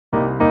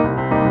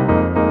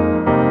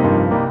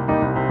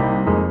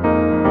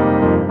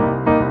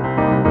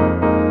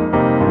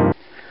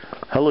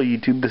Hello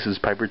YouTube, this is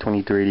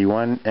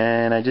Piper2381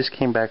 and I just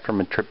came back from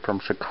a trip from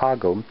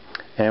Chicago,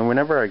 and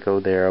whenever I go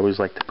there I always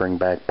like to bring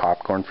back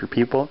popcorn for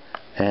people,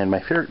 and my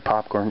favorite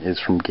popcorn is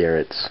from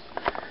Garrett's.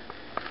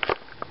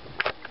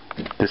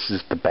 This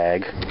is the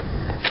bag,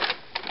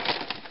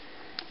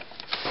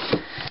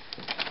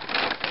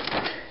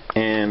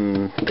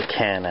 and the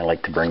can I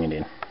like to bring it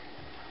in.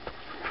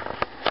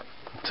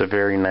 It's a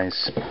very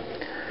nice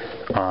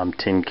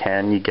tin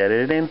can you get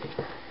it in.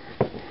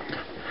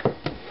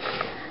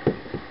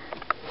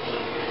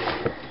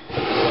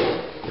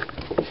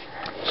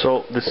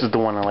 So this is the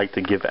one I like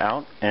to give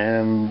out,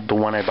 and the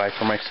one I buy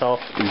for myself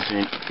is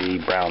in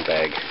a brown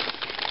bag.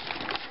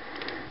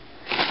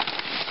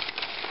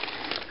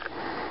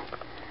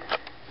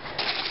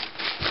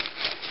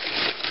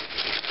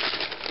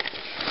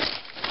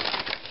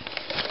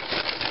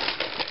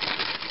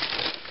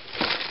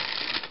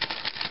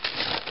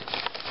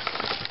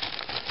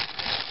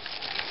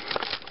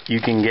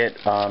 You can get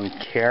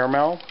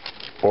caramel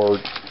or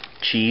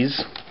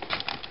cheese,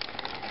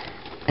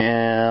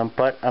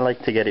 but I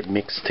like to get it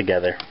mixed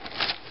together.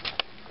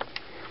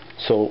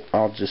 So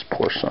I'll just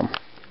pour some.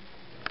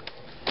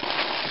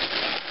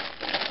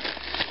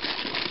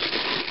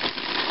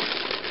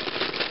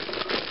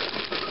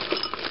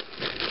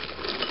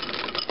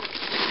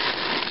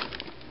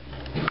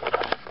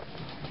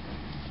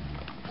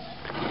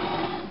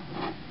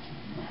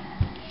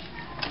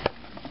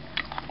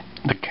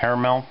 The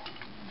caramel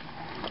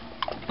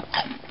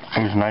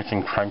is nice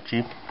and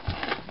crunchy,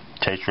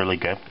 tastes really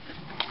good,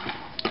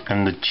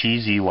 and the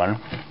cheesy one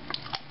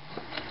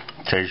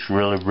tastes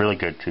really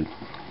good too.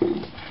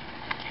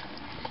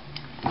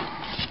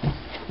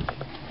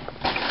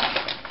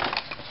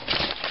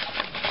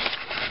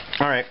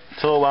 Alright,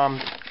 so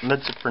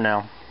that's it for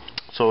now.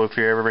 So if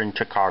you're ever in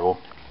Chicago,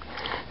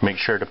 make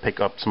sure to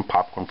pick up some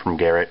popcorn from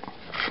Garrett,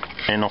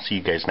 and I'll see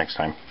you guys next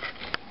time.